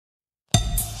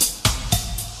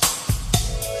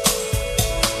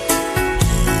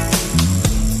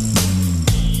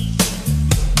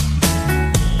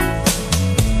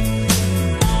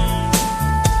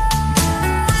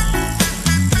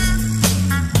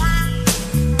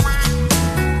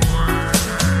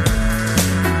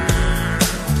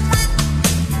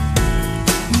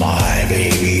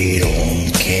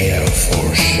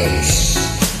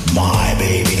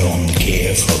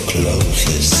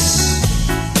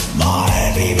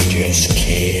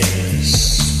cares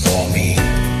for me.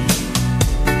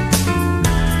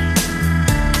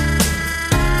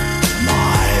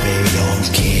 My baby don't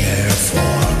care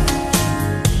for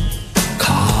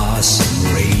cars and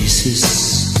races.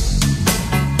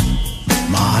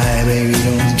 My baby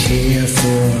don't care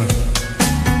for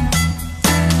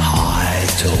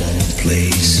high-tone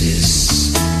places.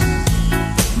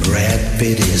 Brad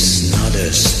Pitt is not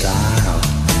her style,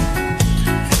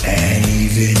 and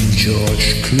even George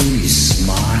Clooney's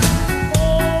smile.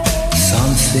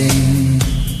 Something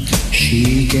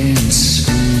she can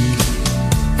see.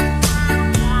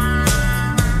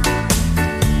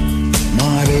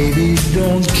 My baby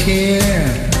don't care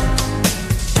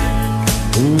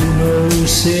who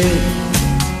knows it.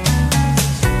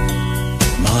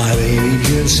 My baby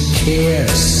just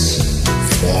cares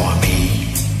for me.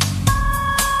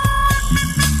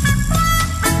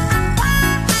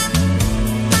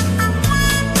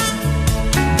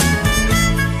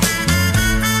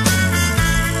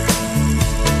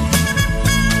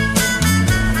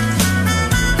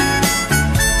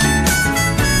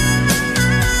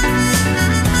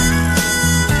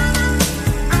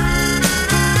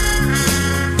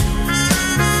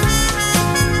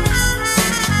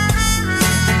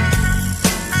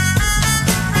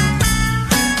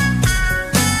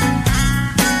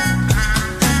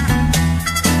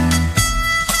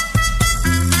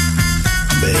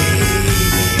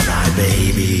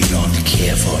 Baby don't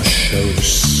care for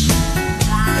shows,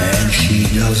 and she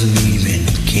doesn't even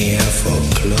care for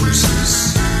clothes.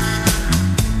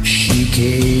 She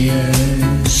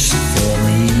cares for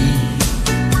me.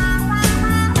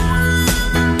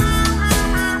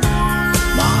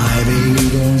 My baby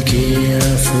don't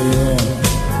care for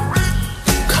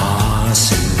cars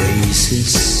and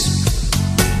races.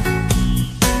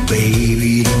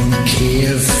 Baby don't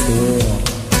care for,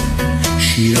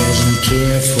 she doesn't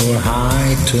care for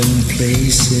high-tone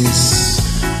places.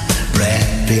 Brad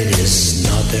Pitt is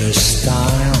not her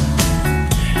style,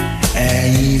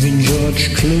 and even George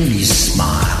Clooney's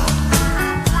smile.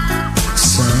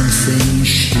 Something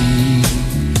she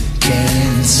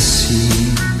can't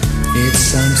see. It's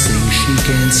something she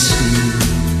can't see.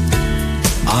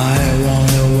 I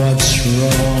wonder what's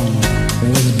wrong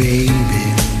with baby.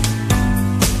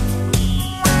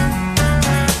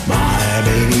 My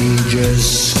baby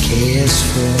just cares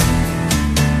for,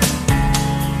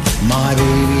 my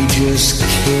baby just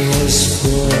cares